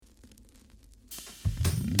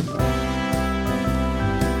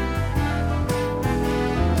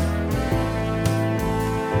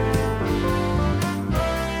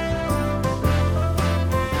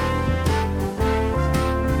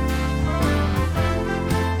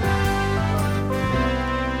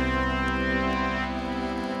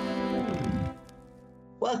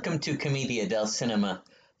to Commedia del Cinema,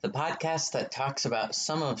 the podcast that talks about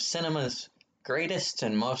some of cinema's greatest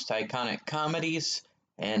and most iconic comedies,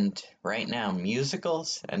 and right now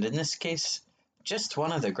musicals, and in this case, just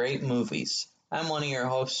one of the great movies. I'm one of your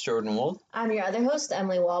hosts, Jordan Wold. I'm your other host,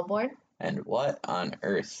 Emily Walborn. And what on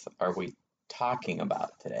earth are we talking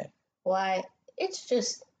about today? Why, it's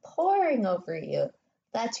just pouring over you.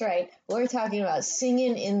 That's right, we're talking about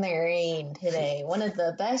Singin' in the Rain today, one of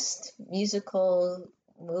the best musical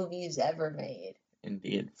movies ever made.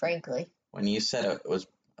 Indeed. Frankly. When you said it was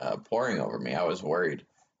pouring over me, I was worried.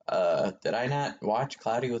 Did I not watch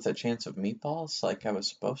Cloudy with a Chance of Meatballs like I was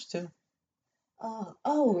supposed to?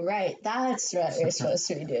 Oh, right, that's what you're supposed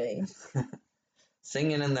to be doing.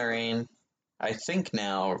 Singin' in the Rain, I think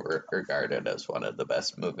now regarded as one of the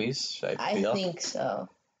best movies, I feel. I think so.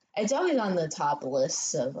 It's always on the top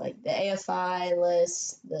lists of like the AFI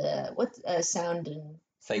list, the Sound and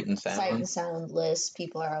Sight and Sound list.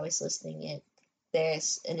 People are always listing it.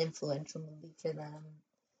 There's an influential movie for them.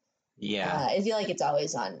 Yeah. I feel like it's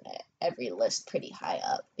always on every list pretty high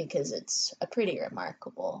up because it's a pretty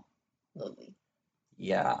remarkable movie.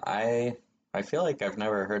 Yeah, I feel like I've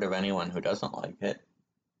never heard of anyone who doesn't like it.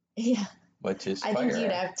 Yeah. Which is I think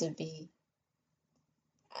you'd have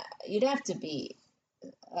to be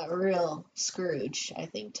a real Scrooge, I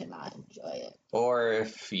think, to not enjoy it. Or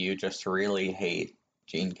if you just really hate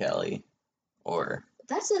Gene Kelly, or...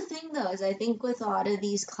 That's the thing, though, is I think with a lot of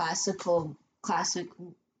these classic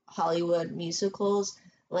Hollywood musicals,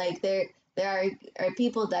 like, there are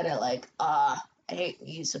people that are like, I hate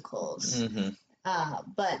musicals. Mm-hmm.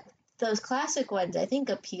 But those classic ones, I think,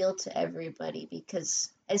 appeal to everybody because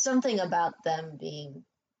it's something about them being,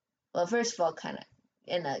 well, first of all, kind of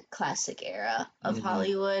in a classic era of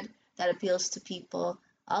Hollywood that appeals to people.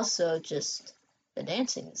 Also, just the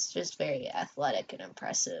dancing is just very athletic and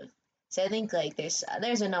impressive. So I think like there's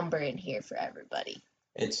a number in here for everybody.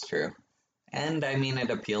 It's true. And I mean, it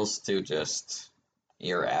appeals to just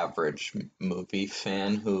your average movie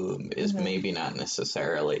fan who is maybe not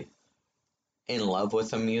necessarily in love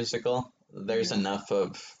with a musical. There's enough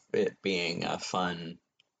of it being a fun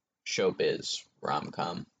showbiz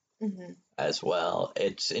rom-com as well.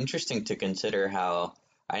 It's interesting to consider how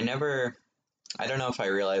I don't know if I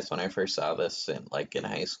realized when I first saw this in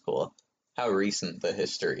high school, how recent the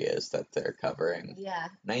history is that they're covering. Yeah.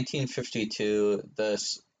 1952,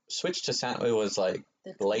 the switch to sound was like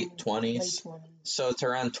late 20s. So it's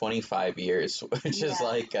around 25 years, which is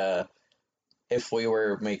like if we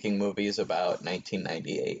were making movies about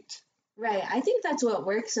 1998. Right. I think that's what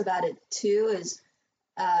works about it too is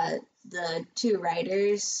the two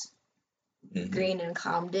writers, Green and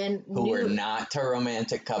Comden, who were not a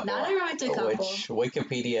romantic couple. Not a romantic couple. Which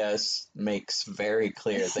Wikipedia makes very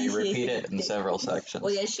clear. They repeat it in several sections.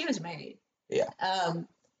 Well, yeah, she was married. Yeah.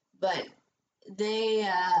 But they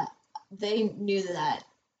knew that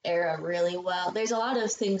era really well. There's a lot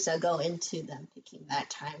of things that go into them picking that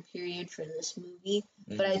time period for this movie.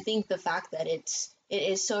 But I think the fact that it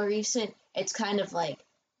is so recent, it's kind of like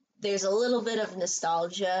there's a little bit of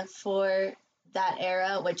nostalgia for that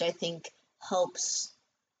era, which I think helps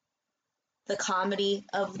the comedy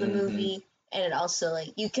of the movie, and it also like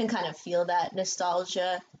you can kind of feel that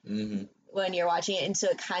nostalgia when you're watching it, and so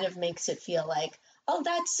it kind of makes it feel like, oh,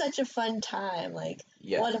 that's such a fun time, like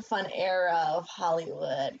what a fun era of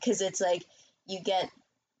Hollywood, because it's like you get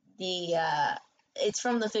the it's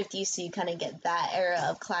from the 50s, so you kind of get that era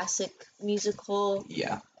of classic musical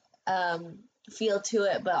feel to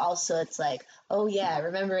it, but also it's like, oh yeah,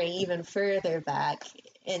 remembering even further back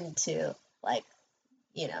into like,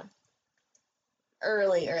 you know,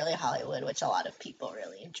 early Hollywood, which a lot of people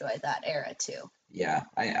really enjoy that era too. Yeah,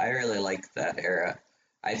 I really like that era.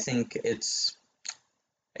 I think it's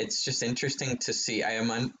just interesting to see. I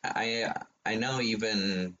know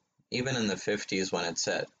even in the 50s when it's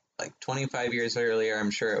set like 25 years earlier,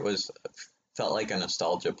 I'm sure it felt like a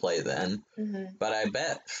nostalgia play then. But I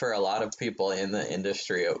bet for a lot of people in the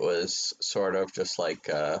industry, it was sort of just like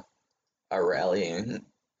a rallying,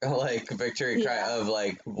 like victory cry of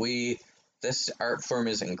like, this art form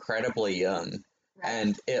is incredibly young,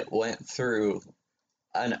 and it went through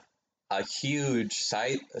a huge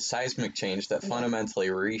seismic change that fundamentally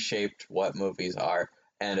reshaped what movies are,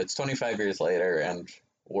 and it's 25 years later, and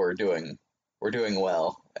we're doing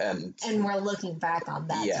well, and we're looking back on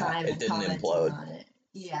that time. It didn't implode. On it.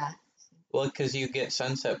 Yeah. Well, because you get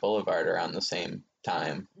Sunset Boulevard around the same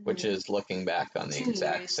time, which is looking back on the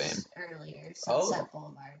exact same. Earlier, Sunset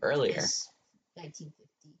Boulevard. Earlier. 1950.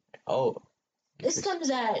 Oh. This comes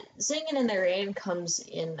at Singin' in the Rain comes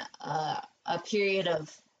in a period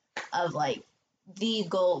of like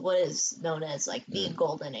what is known as like the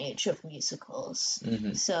golden age of musicals.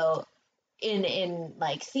 Mm-hmm. So in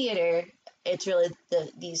like theater, it's really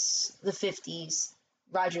the 50s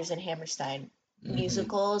Rodgers and Hammerstein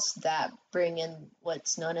musicals that bring in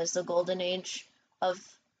what's known as the golden age of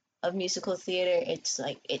musical theater. It's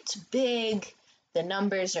like it's big, the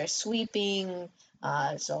numbers are sweeping,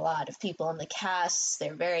 there's a lot of people in the cast,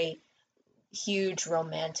 they're very huge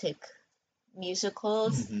romantic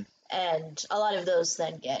musicals, and a lot of those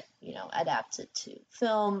then get adapted to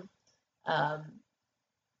film. A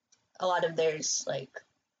lot of there's like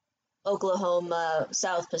Oklahoma,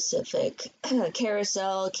 South Pacific,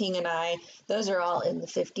 Carousel, King and I, those are all in the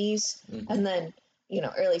 50s. And then,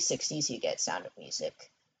 early 60s, you get Sound of Music.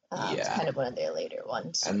 It's kind of one of their later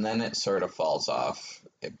ones. And then it sort of falls off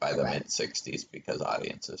by the mid 60s because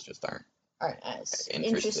audiences just aren't as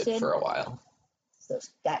interested for a while. So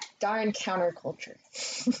that darn counterculture.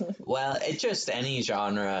 Well, it's just any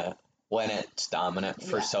genre when it's dominant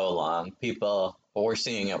for so long. We're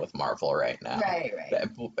seeing it with Marvel right now. Right.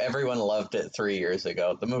 Everyone loved it 3 years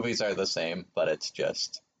ago. The movies are the same, but it's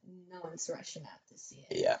just... no one's rushing out to see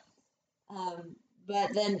it. Yeah.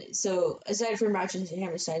 But then, so aside from Rodgers and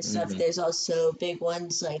Hammerstein stuff, there's also big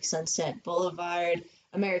ones like Sunset Boulevard,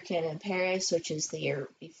 American in Paris, which is the year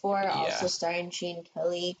before, also starring Gene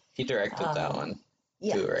Kelly. He directed that one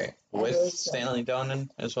too, right? With Stanley Donen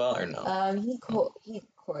as well, or no? He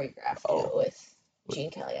choreographed it with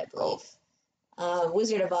Gene Kelly, I believe.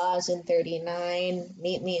 Wizard of Oz in 39,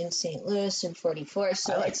 Meet Me in St. Louis in 44.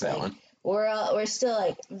 So I like that one. We're still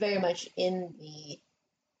like very much in the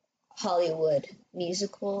Hollywood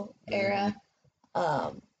musical era,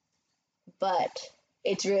 but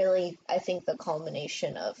it's really, I think, the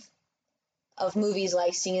culmination of movies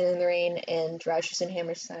like Singing in the Rain and Rodgers and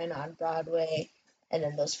Hammerstein on Broadway, and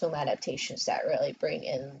then those film adaptations that really bring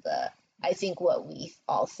in I think what we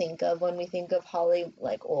all think of when we think of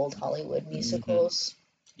old Hollywood musicals.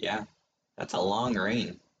 Yeah, that's a long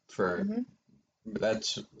reign for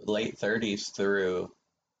that's late 30s through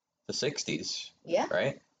the 60s. Yeah,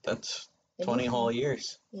 right. That's 20 whole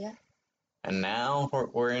years. Yeah. And now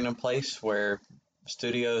we're in a place where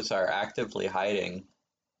studios are actively hiding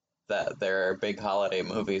that their big holiday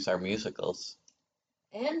movies are musicals.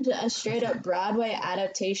 And a straight up Broadway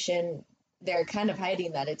adaptation, they're kind of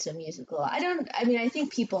hiding that it's a musical. I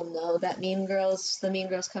think people know that the Mean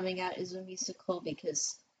Girls Coming Out is a musical,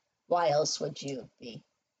 because why else would you be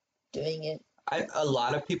doing it? A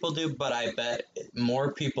lot of people do, but I bet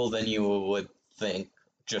more people than you would think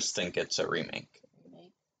just think it's a remake.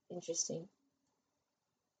 Interesting.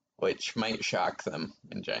 Which might shock them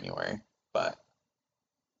in January, but...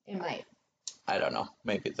 it might. I don't know.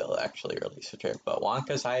 Maybe they'll actually release a trailer. But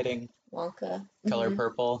Wonka's hiding. Wonka. Color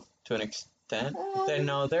Purple, to an extent.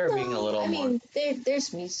 They're being a little more...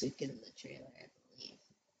 there's music in the trailer, I believe.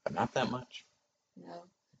 But not that much. No.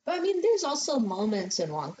 But, there's also moments in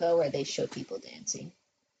Wonka where they show people dancing.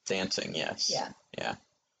 Dancing, yes. Yeah.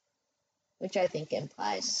 Which I think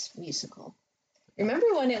implies musical. Remember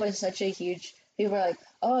when it was such a huge... people were like,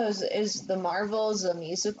 oh, is the Marvels a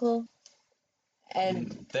musical?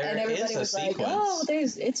 And everybody was like, oh,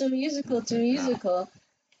 it's a musical, No.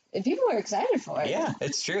 And people were excited for it. Yeah,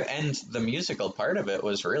 it's true. And the musical part of it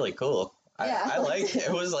was really cool. Yeah. I liked it.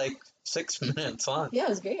 It was like 6 minutes long. Yeah, it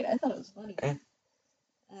was great. I thought it was funny. Yeah.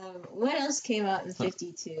 What else came out in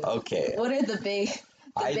 52? Okay. What are the big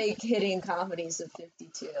hitting comedies of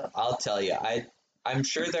 52? I'll tell you. I'm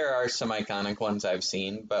sure there are some iconic ones I've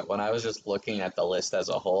seen, but when I was just looking at the list as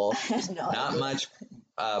a whole, not much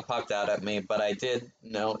popped out at me, but I did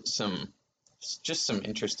note some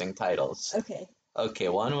interesting titles. Okay,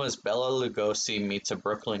 one was Bela Lugosi Meets a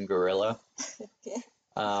Brooklyn Gorilla. Okay.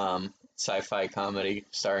 Sci-fi comedy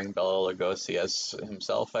starring Bela Lugosi as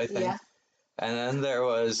himself, I think. Yeah. And then there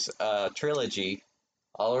was a trilogy,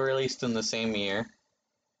 all released in the same year,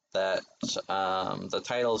 that the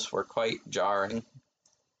titles were quite jarring.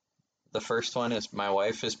 The first one is My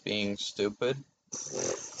Wife is Being Stupid.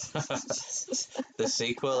 The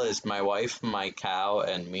sequel is My Wife, My Cow,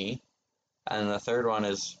 and Me. And the third one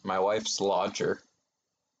is My Wife's Lodger.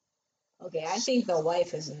 Okay, I think the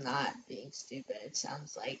wife is not being stupid. It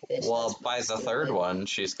sounds like this. Well, by the third one,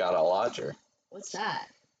 she's got a lodger. What's that?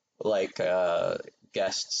 Like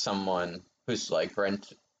guest, someone who's like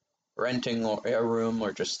renting a room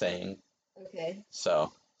or just staying. Okay.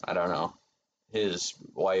 So, I don't know. His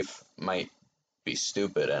wife might be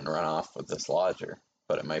stupid and run off with this lodger,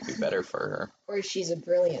 but it might be better for her. Or she's a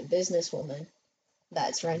brilliant businesswoman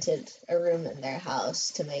that's rented a room in their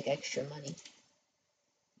house to make extra money.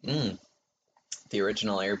 the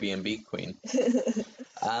original Airbnb queen.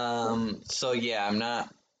 So yeah,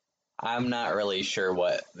 I'm not really sure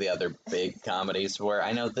what the other big comedies were.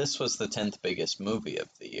 I know this was the 10th biggest movie of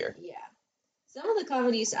the year. Yeah. Some of the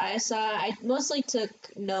comedies I saw, I mostly took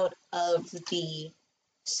note of the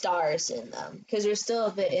stars in them because they're still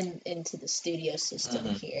a bit into the studio system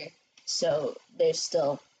here. So there's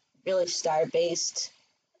still really star-based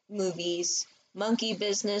movies. Monkey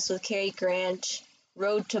Business with Cary Grant,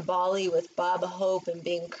 Road to Bali with Bob Hope and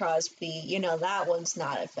Bing Crosby. You know, that one's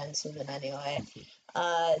not offensive in any way.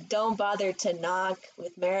 Don't Bother to Knock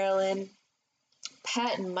with Marilyn.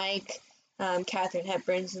 Pat and Mike, Katharine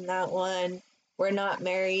Hepburn's in that one. We're Not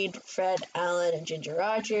Married, Fred Allen and Ginger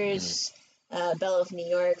Rogers. Belle of New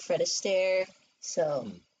York, Fred Astaire. So,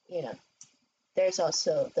 you know, there's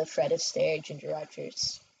also the Fred Astaire, Ginger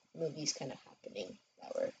Rogers movies kind of happening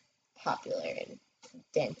that were popular and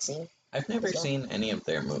dancing. I've never seen any of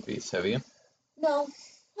their movies. Have you? No,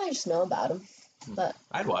 I just know about them. But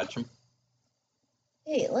I'd watch them.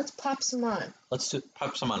 Hey, let's pop some on. Let's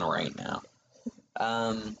pop some on right now.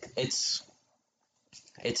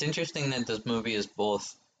 It's interesting that this movie is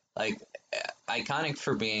both like iconic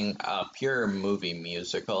for being a pure movie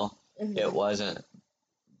musical. It wasn't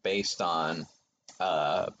based on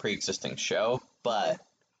a pre-existing show, but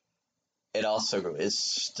it also is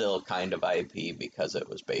still kind of IP because it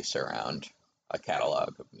was based around a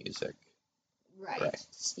catalog of music. Right.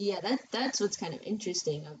 Yeah, that's what's kind of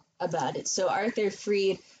interesting about it. So Arthur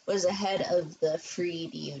Freed was the head of the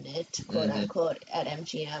Freed unit, quote unquote, at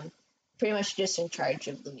MGM, pretty much just in charge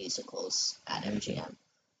of the musicals at MGM.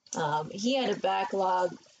 He had a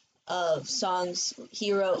backlog of songs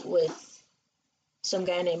he wrote with some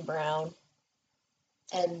guy named Brown,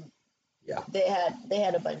 and they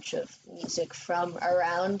had a bunch of music from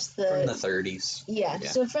around from the 30s. Yeah.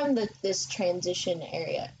 So from this transition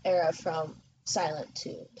era from silent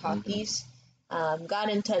to talkies, got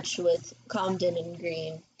in touch with Comden and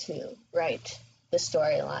Green to write the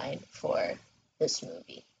storyline for this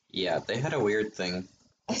movie. Yeah, they had a weird thing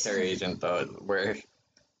with their agent though, where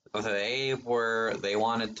they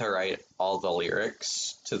wanted to write all the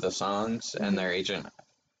lyrics to the songs, and their agent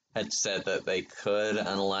had said that they could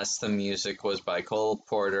unless the music was by Cole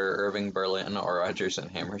Porter, Irving Berlin, or Rodgers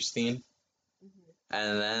and Hammerstein.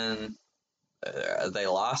 And then they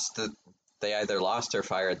either lost or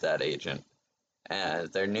fired that agent.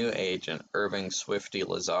 And their new agent, Irving Swifty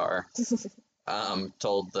Lazar,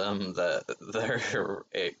 told them that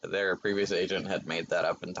their previous agent had made that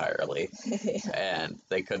up entirely, and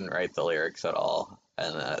they couldn't write the lyrics at all,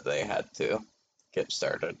 and that they had to get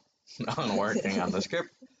started on working on the script.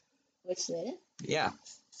 Which they did. Yeah.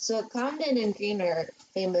 So Comden and Green are a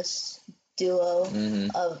famous duo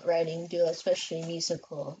of writing duo, especially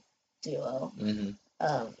musical duo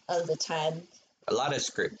of the time. A lot of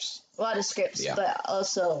scripts, but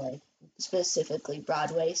also like specifically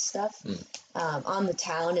Broadway stuff. On the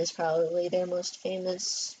Town is probably their most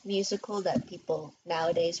famous musical that people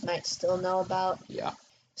nowadays might still know about. Yeah.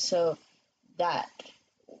 So that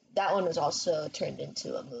one was also turned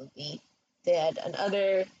into a movie. They had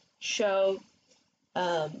another show,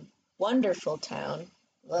 Wonderful Town,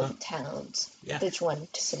 Love Towns, which won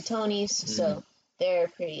some Tonys. So they're a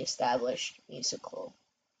pretty established musical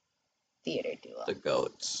theater duo. The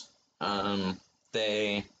Goats.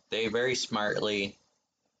 They very smartly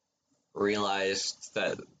realized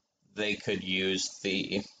that they could use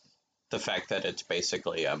the fact that it's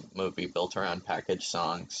basically a movie built around package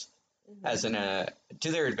songs as to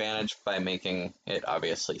their advantage by making it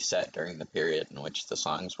obviously set during the period in which the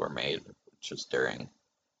songs were made, which was during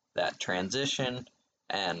that transition,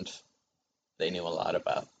 and they knew a lot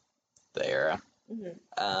about the era.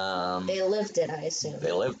 They lived it, I assume.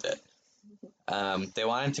 They lived it. They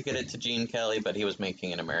wanted to get it to Gene Kelly, but he was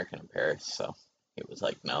making An American in Paris, so he was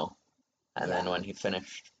like, no. And then when he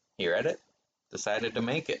finished, he read it, decided to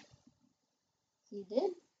make it. He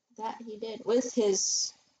did. He did. With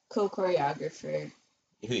his co-choreographer.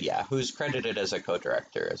 Who's credited as a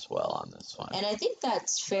co-director as well on this one. And I think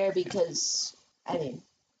that's fair because, I mean,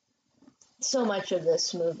 so much of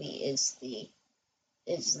this movie is the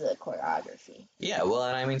choreography. Yeah, well,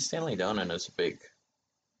 and I mean, Stanley Donen is a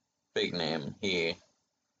big name. He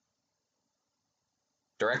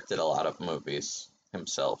directed a lot of movies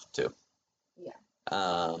himself too.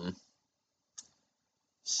 Yeah.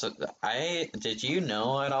 So did you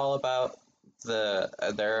know at all about there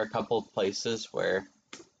are a couple of places where,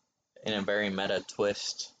 in a very meta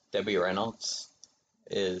twist, Debbie Reynolds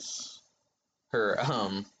is her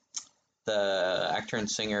the actor and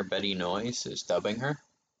singer Betty Noyes is dubbing her.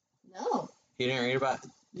 No. You didn't read about?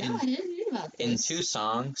 No, I didn't read about this. In 2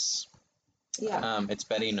 songs, Yeah. It's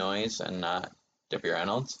Betty Noyes and not Debbie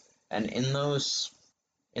Reynolds. And in those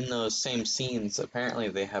same scenes, apparently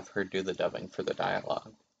they have her do the dubbing for the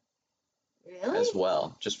dialogue as Really?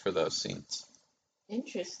 well, just for those scenes.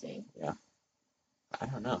 Interesting. Yeah, I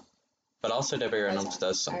don't know. But also Debbie That's Reynolds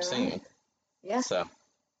does some ironic. singing, Yeah. so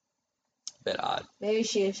bit odd. Maybe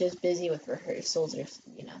she was just busy with rehearsals or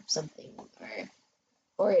something,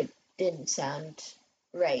 or it didn't sound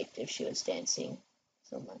right if she was dancing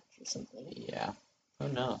so much or something. Yeah, who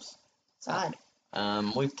knows? It's odd.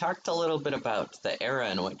 We've talked a little bit about the era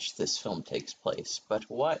in which this film takes place, but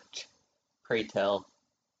what, pray tell,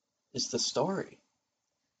 is the story?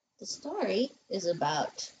 The story is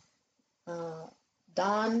about uh,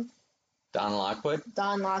 Don Don Lockwood?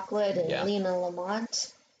 Don Lockwood and Yeah. Lena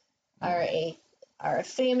Lamont are a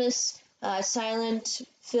famous silent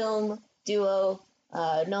film duo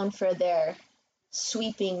known for their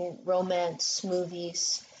sweeping romance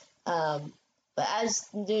movies. But as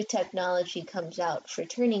new technology comes out for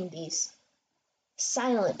turning these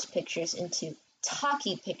silent pictures into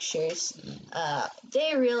talkie pictures,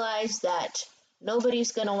 they realize that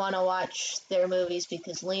nobody's going to want to watch their movies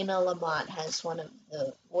because Lena Lamont has one of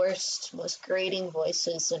the worst, most grating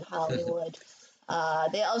voices in Hollywood.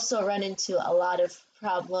 They also run into a lot of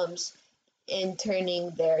problems in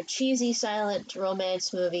turning their cheesy silent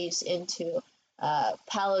romance movies into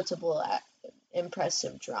palatable,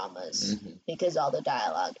 impressive dramas because all the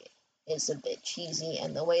dialogue is a bit cheesy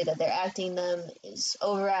and the way that they're acting them is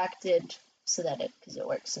overacted so that because it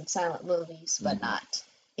works in silent movies but not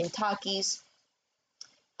in talkies.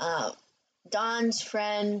 Don's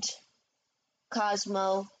friend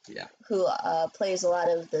Cosmo, who plays a lot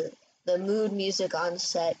of the mood music on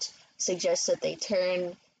set, suggests that they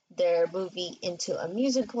turn their movie into a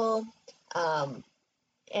musical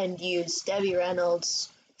and use Debbie Reynolds'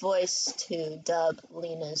 voice to dub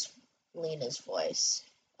Lena's voice.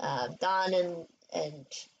 Don and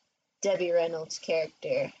Debbie Reynolds'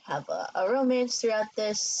 character have a romance throughout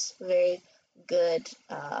this very good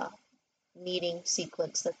meeting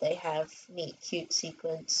sequence that they have, meet cute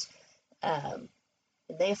sequence.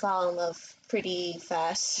 They fall in love pretty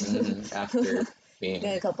fast after being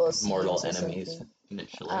a couple of mortal enemies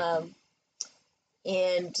initially.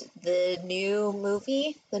 And the new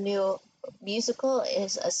movie, the new musical,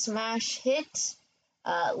 is a smash hit.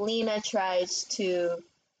 Lena tries to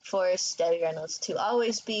force Debbie Reynolds to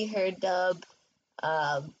always be her dub,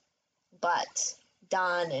 but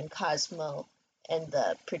Don and Cosmo and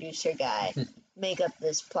the producer guy make up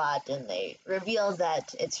this plot and they reveal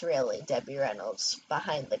that it's really Debbie Reynolds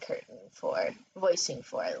behind the curtain for voicing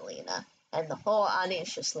for Lena. And the whole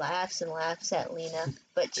audience just laughs and laughs at Lena,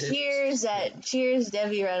 but cheers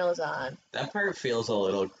Debbie Reynolds on. That part feels a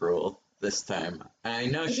little cruel this time. I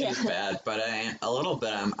know she's bad, but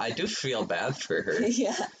I do feel bad for her.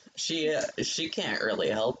 Yeah. She can't really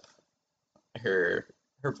help. Her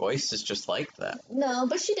voice is just like that. No,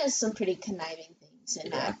 but she does some pretty conniving things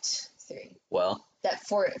in Act 3. Well, that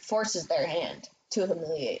forces their hand to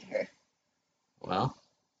humiliate her. Well,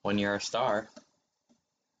 when you're a star.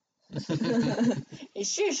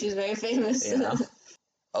 It's true, she's very famous. Yeah.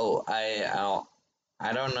 Oh,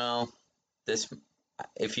 I don't know this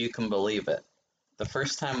if you can believe it. The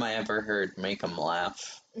first time I ever heard "Make 'Em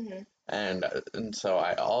Laugh," and so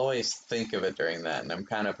I always think of it during that, and I'm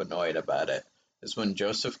kind of annoyed about it. Is when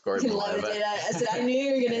Joseph Gordon-Levitt. I knew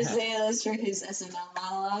you were gonna say this for his SNL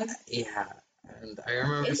monologue. Yeah, and I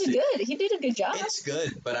remember. It's good. He did a good job. It's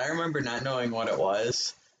good, but I remember not knowing what it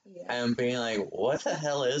was. And being like, what the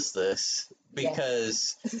hell is this?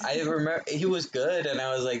 Because I remember he was good, and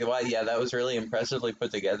I was like, wow, yeah, that was really impressively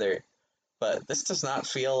put together. But this does not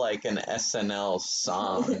feel like an SNL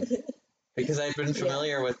song. Because I've been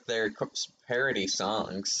familiar with their parody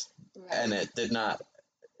songs, and it did not,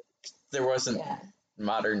 there wasn't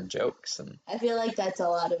modern jokes. And I feel like that's a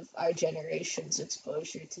lot of our generation's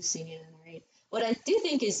exposure to singing and reading. What I do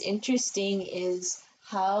think is interesting is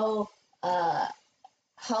how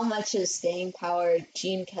much of staying power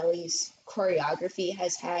Gene Kelly's choreography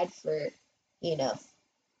has had for,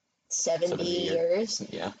 70 years.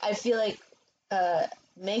 Yeah. I feel like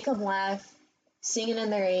Make 'Em Laugh, Singing in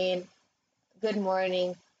the Rain, Good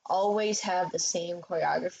Morning always have the same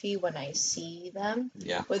choreography when I see them.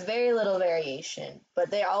 Yeah. With very little variation,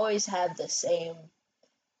 but they always have the same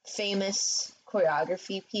famous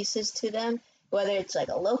choreography pieces to them, whether it's like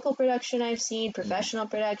a local production I've seen, professional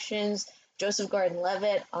productions, Joseph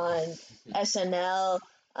Gordon-Levitt on SNL,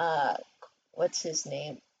 what's his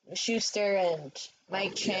name? Schuster and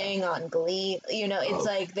Mike Chang on Glee. It's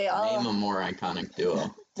like they all... Name a more iconic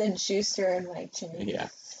duo. than Schuster and Mike Chang. Yeah.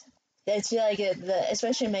 it's like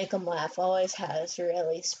especially Make 'Em Laugh always has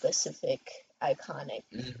really specific iconic,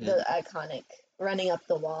 the iconic running up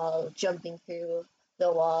the wall, jumping through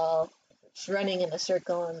the wall, running in a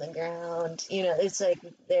circle on the ground. It's like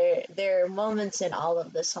there are moments in all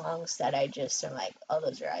of the songs that I just am like, oh,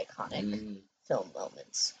 those are iconic film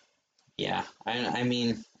moments. Yeah, I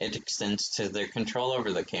mean, it extends to their control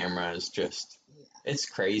over the camera is just, it's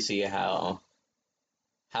crazy how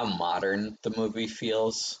modern the movie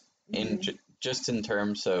feels just in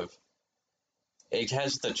terms of, it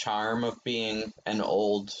has the charm of being an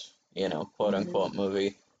old, quote unquote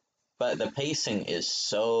movie, but the pacing is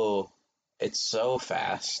it's so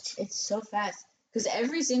fast. It's so fast because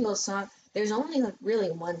every single song, there's only like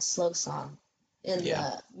really one slow song in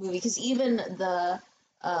the movie, because even the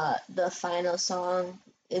final song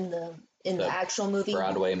in the actual movie,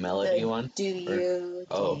 Broadway melody one, do you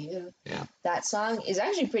yeah, that song is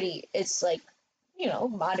actually pretty, it's like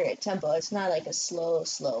moderate tempo. It's not like a slow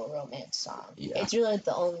romance song. It's really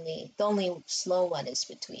the only slow one is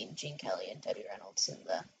between Gene Kelly and Debbie Reynolds in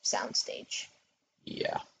the soundstage.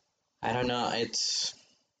 I don't know, it's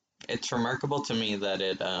remarkable to me that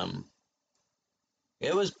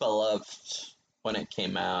it was beloved when it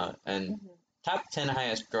came out, and top 10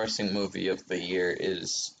 highest grossing movie of the year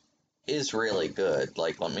is really good.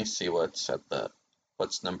 Like, let me see what's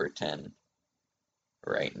number 10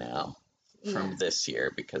 right now from this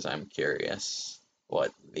year, because I'm curious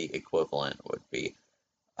what the equivalent would be.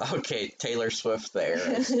 Okay, Taylor Swift, The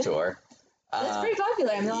Eras Tour. That's pretty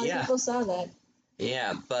popular. I mean, a lot of people saw that.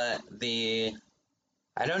 Yeah, but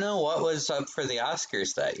I don't know what was up for the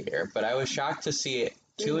Oscars that year, but I was shocked to see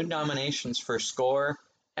 2 nominations for score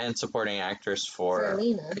and supporting actress for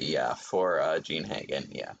Lena. Yeah, for Jean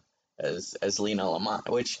Hagen, as Lena Lamont,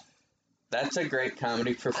 which, that's a great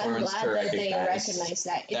comedy performance. I'm glad that they recognize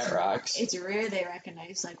that. That rocks. It's rare they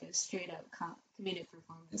recognize like a straight up comedic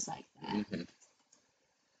performance like that.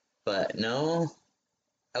 But no,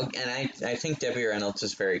 and I think Debbie Reynolds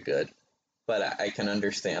is very good, but I can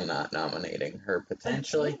understand not nominating her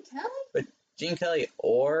potentially. But Gene Kelly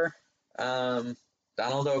or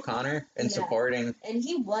Donald O'Connor in supporting. And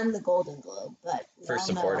he won the Golden Globe, but for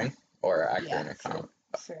supporting or actor in a comedy.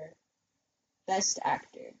 For best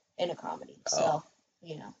actor in a comedy. So,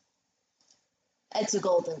 it's a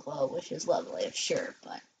Golden Globe, which is lovely, sure,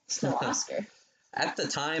 but it's no Oscar. At the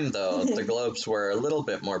time, though, the Globes were a little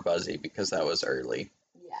bit more buzzy because that was early.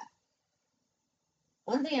 Yeah.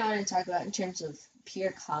 One thing I want to talk about in terms of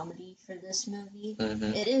pure comedy for this movie,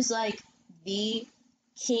 it is like the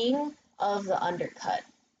king of the undercut.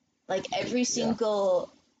 Like every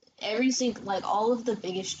single, like all of the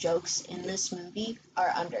biggest jokes in this movie are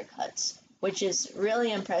undercuts, which is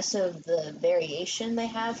really impressive, the variation they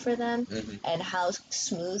have for them and how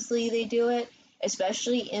smoothly they do it,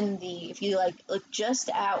 especially if you look just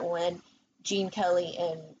at when Gene Kelly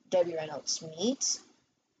and Debbie Reynolds meet,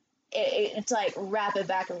 it's like rapid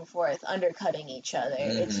back and forth, undercutting each other.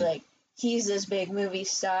 It's like, he's this big movie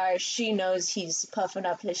star. She knows he's puffing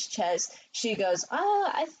up his chest. She goes,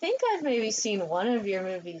 I think I've maybe seen one of your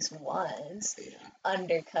movies once.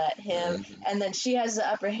 Undercut him. And then she has the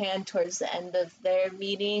upper hand towards the end of their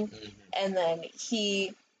meeting. And then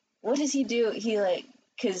what does he do?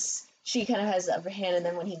 Because she kind of has the upper hand, and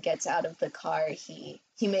then when he gets out of the car, he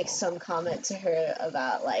makes some comment to her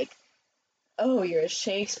about oh, you're a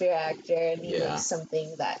Shakespeare actor, and he makes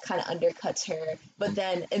something that kind of undercuts her. But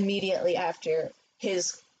then immediately after,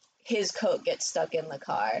 his coat gets stuck in the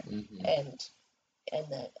car, and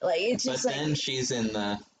then it's just but then she's in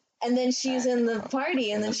the. And then she's in the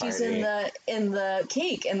party, and then she's in the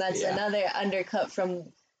cake, and that's another undercut from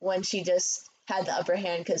when she just had the upper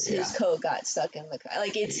hand because his coat got stuck in the car.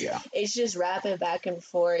 It's just rapid back and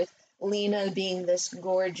forth. Lena being this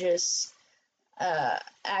gorgeous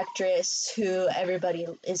actress who everybody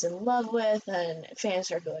is in love with and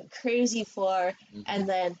fans are going crazy for, and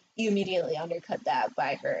then you immediately undercut that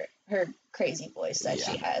by her crazy voice that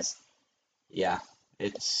she has. Yeah,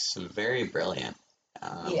 it's very brilliant.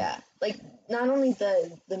 Not only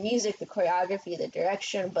the music, the choreography, the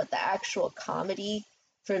direction, but the actual comedy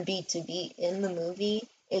from beat to beat in the movie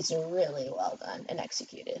is really well done and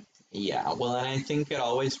executed. Yeah, well, and I think it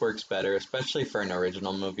always works better, especially for an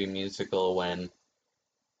original movie musical, when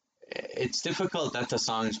it's difficult that the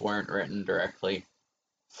songs weren't written directly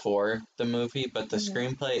for the movie, but the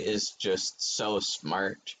screenplay is just so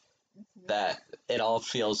smart that it all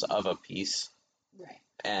feels of a piece. Right.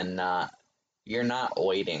 And you're not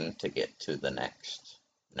waiting to get to the next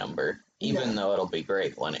number, even though it'll be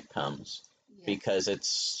great when it comes, because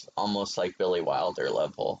it's almost like Billy Wilder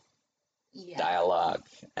level dialogue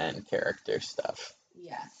and character stuff.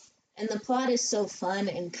 Yeah. And the plot is so fun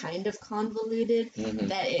and kind of convoluted Mm-hmm.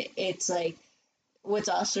 that it's like, what's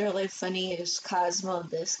also really funny is Cosmo,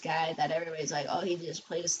 this guy that everybody's like, oh, he just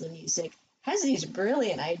plays the music, has these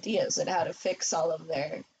brilliant ideas on how to fix all of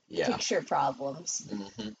their Yeah. picture problems.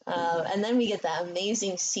 Mm-hmm. And then we get that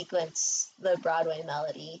amazing sequence, the Broadway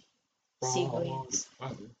melody sequence.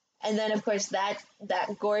 And then, of course, that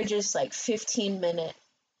gorgeous, like, 15-minute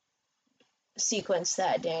sequence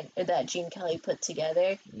that Gene Kelly put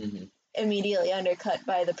together, Mm-hmm. immediately undercut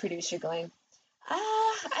by the producer going,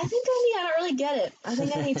 I think I don't really get it. I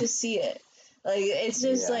think I need to see it. Like, it's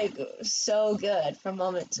just, Yeah. like, so good from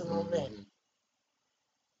moment to Mm-hmm. moment.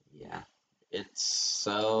 Yeah. It's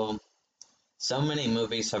so many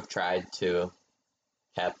movies have tried to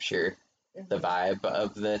capture the vibe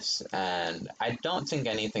of this, and I don't think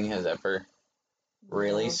anything has ever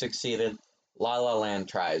really No. succeeded. La La Land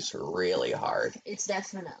tries really hard. That's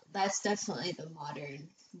definitely the modern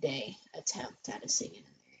day attempt at a singing in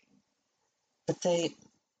the rain. But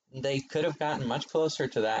they could have gotten much closer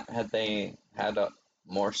to that had they had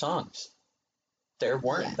more songs. There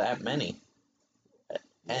weren't that many.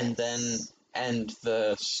 And and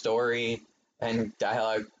the story and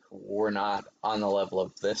dialogue were not on the level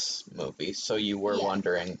of this movie, so you were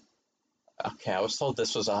wondering, okay, I was told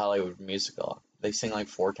this was a Hollywood musical. They sing like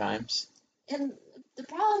 4 times. And the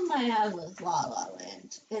problem I have with La La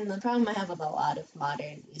Land, and the problem I have with a lot of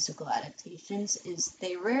modern musical adaptations, is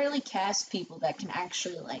they rarely cast people that can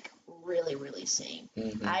actually, like, really, really sing.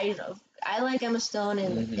 Mm-hmm. I like Emma Stone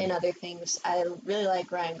in other things. I really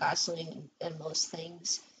like Ryan Gosling in most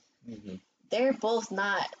things. Mm-hmm. They're both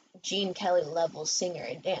not Gene Kelly level singer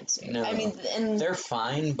and dancer. No, I mean, and they're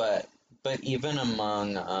fine, but even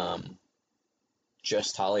among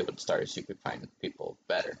just Hollywood stars, you could find people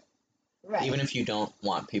better. right. Even if you don't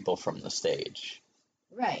want people from the stage.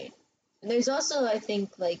 Right. And there's also, I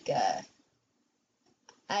think, like,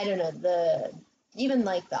 I don't know, even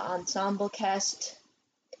like the ensemble cast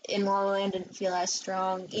in La La Land didn't feel as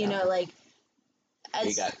strong. You know, like,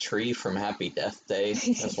 you got Tree from Happy Death Day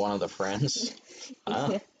as one of the friends.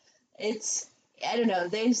 It's, I don't know,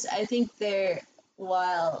 I think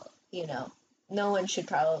while, you know, no one should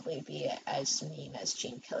probably be as mean as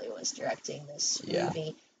Gene Kelly was directing this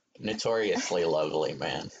movie. Notoriously lovely,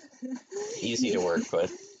 man. Easy to work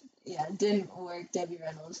with. Yeah, didn't work Debbie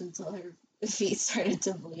Reynolds until her feet started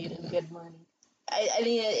to bleed in Good Morning. I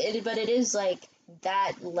mean, but it is like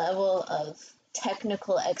that level of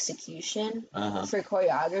technical execution for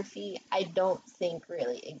choreography, I don't think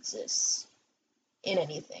really exists in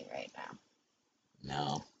anything right now.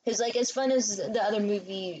 No. Because, like, as fun as the other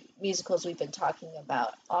musicals we've been talking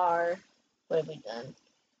about are, what have we done?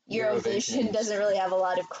 Eurovision doesn't really have a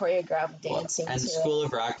lot of choreographed dancing and to School it.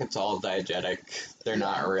 of Rocket's all diegetic. They're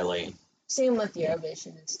not really. Same with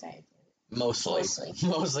Eurovision, it's diegetic. Mostly.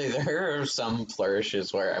 There are some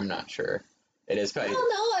flourishes where I'm not sure. It is quite. Well,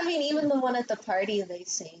 no, I mean, even the one at the party they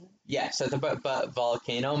sing. Yes, but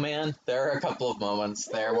Volcano Man, there are a couple of moments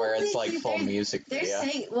there where it's like full music video.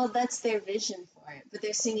 Well, that's their vision for it, but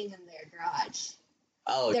they're singing in their garage.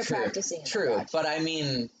 Oh, they're true. Practicing in true, their garage. But I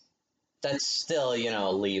mean, that still,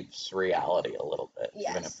 leaves reality a little bit,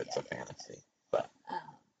 even if it's a fantasy. But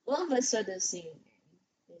but so does singing.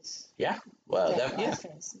 Yeah. Well,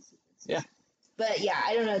 yeah. But yeah,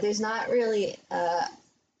 I don't know. There's not really.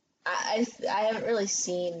 I haven't really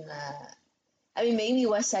seen. I mean, maybe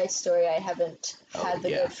West Side Story. I haven't had the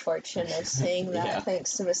good fortune of seeing that,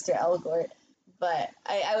 thanks to Mr. Elgort. But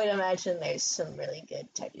I would imagine there's some really good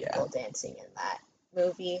technical dancing in that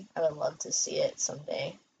movie. I would love to see it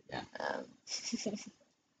someday. Yeah.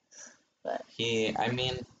 But I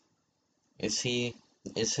mean, is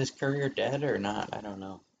his career dead or not? I don't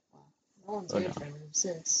know. No one's heard from him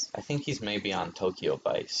since. I think he's maybe on Tokyo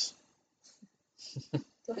Vice.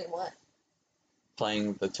 Doing what?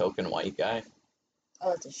 Playing the token white guy.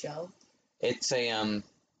 Oh, it's a show? It's a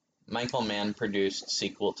Michael Mann produced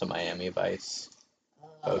sequel to Miami Vice.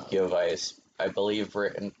 Tokyo Vice. I believe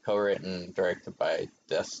co-written, directed by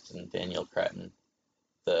Destin Daniel Cretton,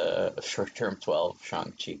 the Short-Term 12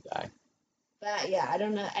 Shang-Chi guy. But yeah, I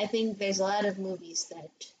don't know. I think there's a lot of movies that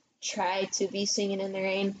try to be Singing in the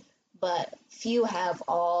Rain, but few have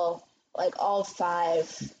all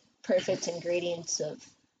 5 perfect ingredients of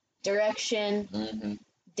direction,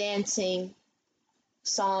 dancing,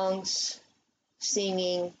 songs,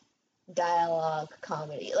 singing, dialogue,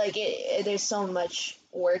 comedy. Like, there's so much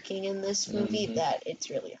working in this movie that it's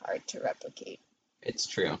really hard to replicate. It's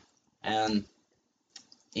true. And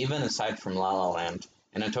even aside from La La Land,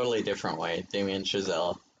 in a totally different way, Damien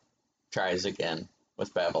Chazelle tries again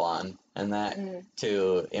with Babylon, and that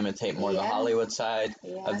to imitate more the Hollywood side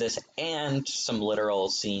of this, and some literal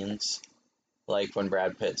scenes, like when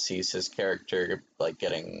Brad Pitt sees his character like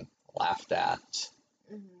getting laughed at.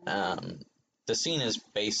 The scene is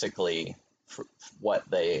basically what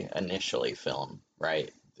they initially film,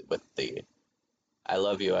 right? With the I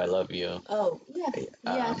love you, I love you. Oh, yeah,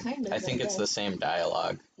 kind of. I think it's the same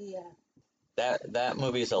dialogue. Yeah. That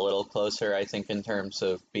movie's a little closer, I think, in terms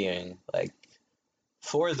of being, like,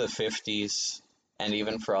 for the 50s, and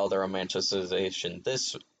even for all the romanticization,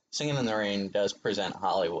 this Singing in the Rain does present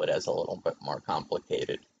Hollywood as a little bit more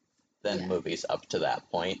complicated than movies up to that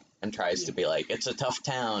point, and tries to be like, it's a tough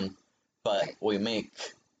town, but we make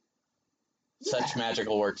such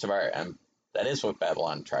magical works of art, and that is what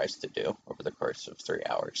Babylon tries to do over the course of 3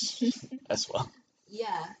 hours as well.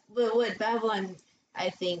 Yeah, but what Babylon, I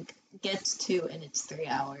think, gets to in its 3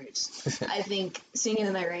 hours, I think Singing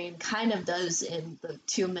in the Rain kind of does in the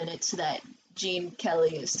 2 minutes that Gene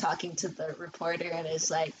Kelly is talking to the reporter and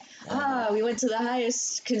is like, we went to the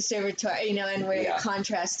highest conservatory, and we're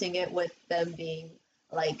contrasting it with them being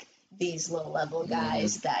like these low-level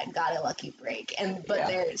guys that got a lucky break, but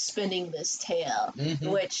they're spinning this tale,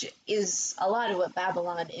 which is a lot of what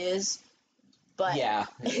Babylon is. But yeah,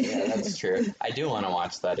 that's true. I do want to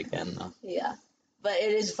watch that again, though. Yeah, but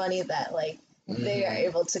it is funny that like they are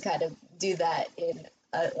able to kind of do that in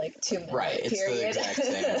a 2 minute period. It's the exact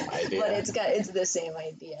same idea, but it's the same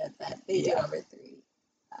idea that they do over 3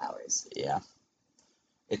 hours. Yeah.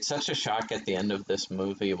 It's such a shock at the end of this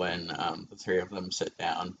movie when the three of them sit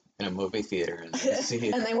down in a movie theater and they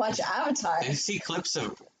see and they watch Avatar. They see clips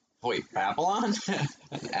of Babylon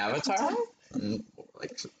and Avatar. And,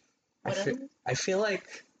 like, I feel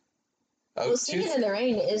like Singing in the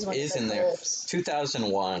Rain is one of the clips.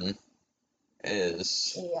 2001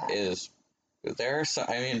 is there.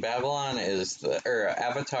 Babylon is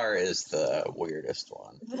Avatar is the weirdest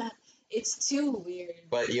one. It's too weird.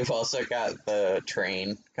 But you've also got the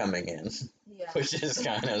train coming in, which is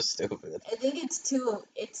kind of stupid. I think it's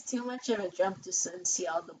too much of a jump to see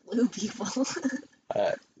all the blue people.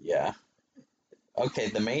 Yeah. Okay,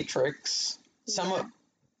 The Matrix. Some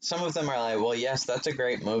of them are like, well, yes, that's a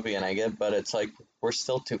great movie, and I get, but it's like we're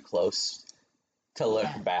still too close to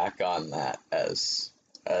look back on that as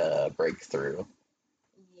a breakthrough.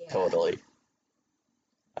 Yeah. Totally.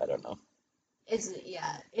 I don't know.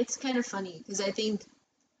 It's kind of funny because I think,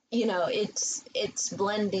 it's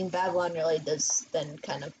blending. Babylon really does then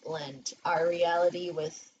kind of blend our reality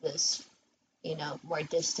with this, more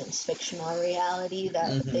distant fictional reality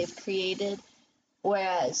that they've created.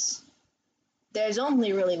 Whereas there's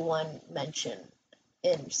only really one mention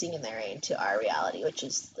in Singing in the Rain to our reality, which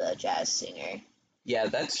is the jazz singer. Yeah,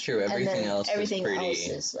 that's true. Everything else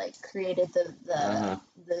is like created. The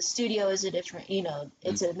studio is a different,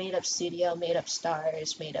 it's a made up studio, made up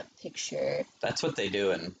stars, made up picture. That's what they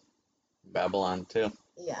do in Babylon too.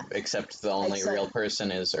 Yeah. Except the only real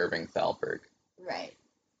person is Irving Thalberg. Right.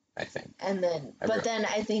 I think. And then,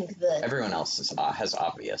 I think everyone else has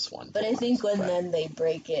obvious ones. But I think then they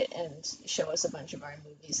break it and show us a bunch of our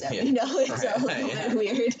movies that we know, it's a little bit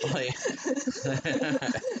weird.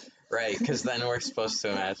 Right, because then we're supposed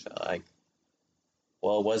to imagine, like,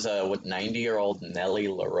 well, was a 90-year-old Nellie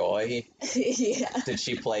Leroy? Did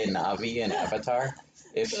she play Na'vi in Avatar?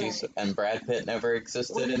 And Brad Pitt never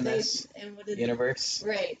existed in this universe?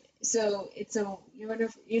 Right. So it's a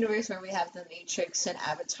universe where we have The Matrix and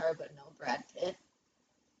Avatar, but no Brad Pitt.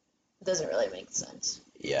 It doesn't really make sense.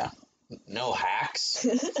 Yeah. No Hacks.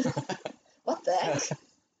 What the heck?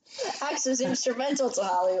 Hacks was instrumental to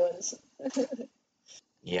Hollywood.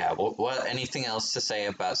 Yeah. What? Anything else to say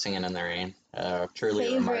about Singing in the Rain?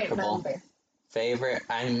 Truly remarkable. Favorite?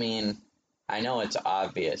 I mean, I know it's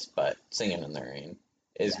obvious, but Singing in the Rain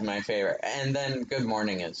is my favorite, and then Good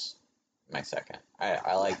Morning is my second.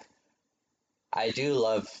 I do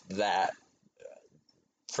love that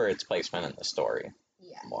for its placement in the story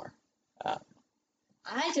more.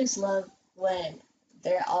 I just love when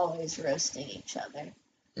they're always roasting each other.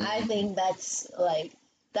 I think that's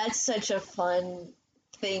such a fun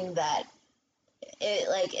thing that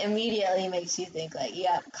it immediately makes you think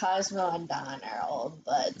Cosmo and Don are old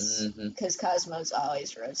buds because Cosmo's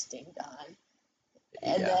always roasting Don,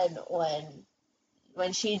 and then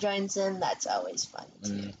when she joins in, that's always fun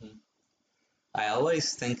too. I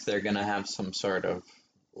always think they're gonna have some sort of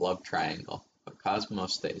love triangle, but Cosmo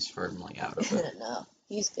stays firmly out of it. No,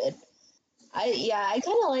 he's good. I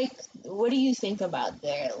kind of like. What do you think about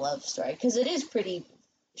their love story? Because it is pretty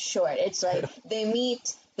short. It's like they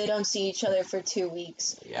meet, they don't see each other for 2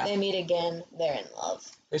 weeks. Yeah. They meet again, they're in love.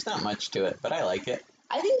 There's not much to it, but I like it.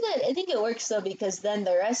 I think it works though, because then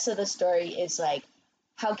the rest of the story is like,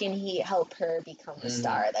 how can he help her become the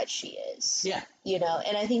star that she is? Yeah.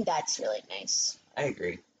 And I think that's really nice. I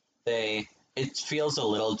agree. It feels a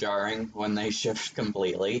little jarring when they shift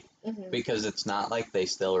completely, because it's not like they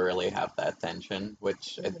still really have that tension,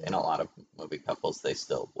 which in a lot of movie couples they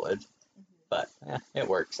still would. But it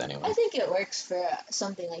works anyway. I think it works for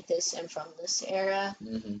something like this and from this era,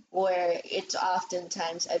 where it's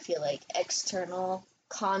oftentimes, I feel like, external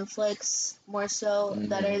conflicts more so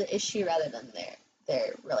that are the issue rather than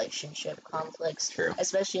their relationship conflicts. True.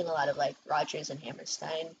 Especially in a lot of like Rodgers and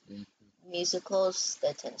Hammerstein musicals,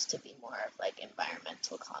 that tends to be more of like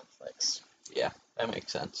environmental conflicts. Yeah, that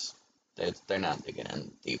makes sense. They're not digging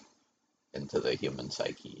in deep into the human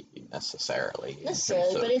psyche necessarily, in terms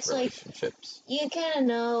of but it's relationships. Like, you kind of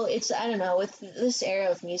know, I don't know, with this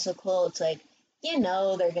era of musical, it's like,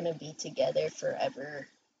 they're going to be together forever,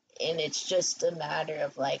 and it's just a matter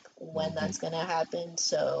of like when that's going to happen.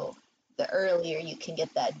 So the earlier you can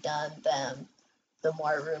get that done, then the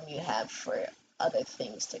more room you have for other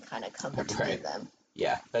things to kind of come between them.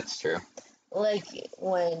 Yeah, that's true. Like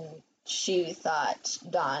when she thought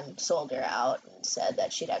Don sold her out and said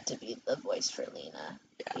that she'd have to be the voice for Lena,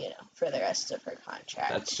 for the rest of her contract.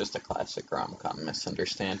 That's just a classic rom-com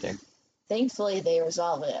misunderstanding. Thankfully, they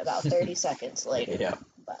resolve it about 30 seconds later. Yeah.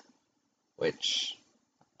 Which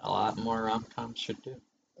a lot more rom-coms should do.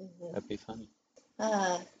 That'd be funny.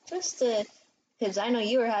 Because I know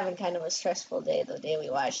you were having kind of a stressful day the day we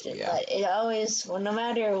watched it, but it always, no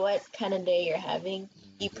matter what kind of day you're having,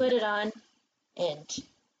 you put it on, and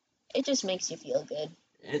it just makes you feel good.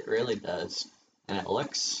 It really does. And it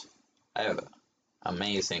looks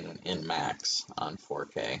amazing in Max on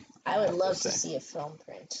 4K. I would love to see a film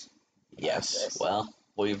print. Yes. Well,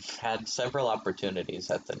 we've had several opportunities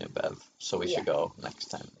at the New Bev, so we should go next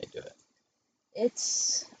time they do it.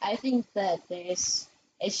 I think that it's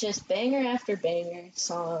just banger after banger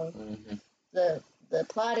song. The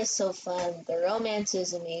plot is so fun. The romance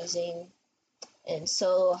is amazing. And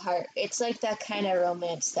so hard. It's like that kind of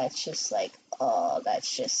romance that's just like,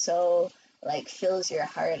 that's just so, like, fills your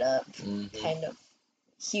heart up, kind of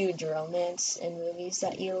huge romance in movies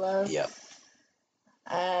that you love. Yep.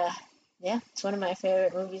 It's one of my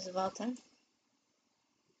favorite movies of all time.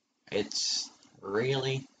 It's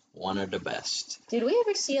really one of the best. Did we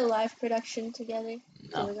ever see a live production together?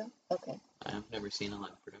 No. Okay. I've never seen a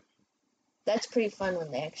live production. That's pretty fun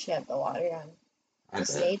when they actually have the water on the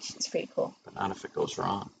stage. It's pretty cool. But not if it goes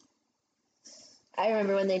wrong. I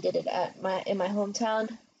remember when they did it in my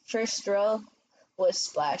hometown. First row was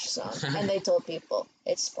Splash Song, and they told people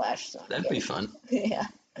it's Splash Song. That'd be fun. Yeah.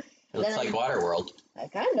 It looks like Waterworld.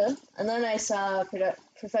 Kind of. And then I saw a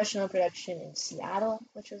professional production in Seattle,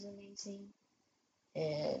 which was amazing.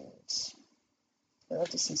 And I'd love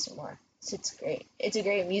to see some more. It's great. It's a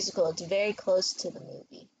great musical. It's very close to the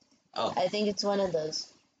movie. Oh. I think it's one of those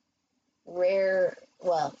rare,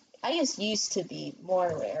 well, I guess used to be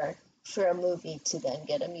more rare for a movie to then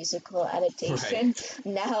get a musical adaptation. Right.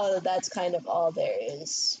 Now that's kind of all there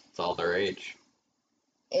is. It's all the rage.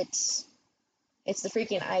 It's the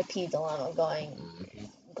freaking IP dilemma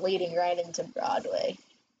bleeding right into Broadway,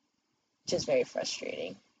 which is very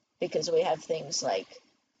frustrating because we have things like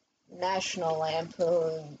National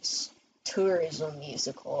Lampoon's tourism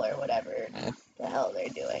musical or whatever the hell they're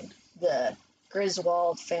doing. The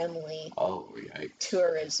Griswold family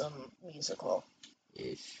tourism musical.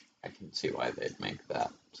 Yeesh. I can see why they'd make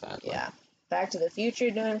that, sadly. Yeah. Back to the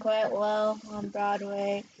Future doing quite well on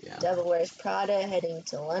Broadway. Yeah. Devil Wears Prada heading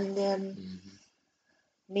to London.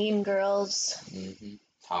 Mean Girls.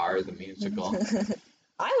 Tar the musical.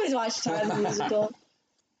 I always watch Tar the musical.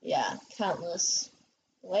 Yeah, countless.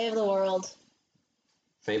 Way of the World.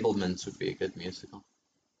 Fabelmans would be a good musical.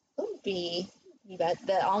 Would be. You got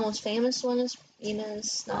the Almost Famous one is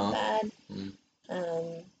not bad.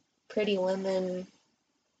 Pretty Women.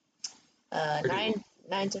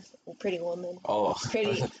 Nine to Pretty Woman. Oh.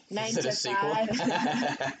 Pretty 9 to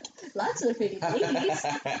 5. Lots of pretty ladies.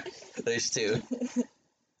 There's two.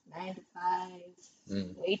 9 to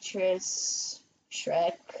 5. Waitress.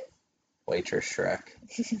 Shrek. Waitress Shrek.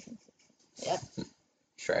 Yep.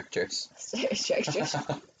 Shrektress.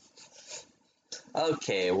 Shrektress.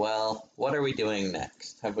 Okay, well, what are we doing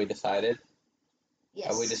next? Have we decided? Yes.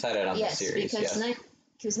 Have we decided on the series?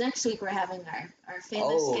 Because next week we're having our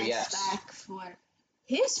famous guest back for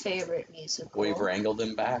his favorite musical. We've wrangled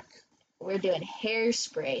him back. We're doing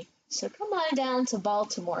Hairspray. So come on down to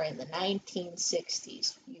Baltimore in the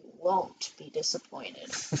 1960s. You won't be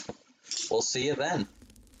disappointed. We'll see you then.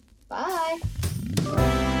 Bye.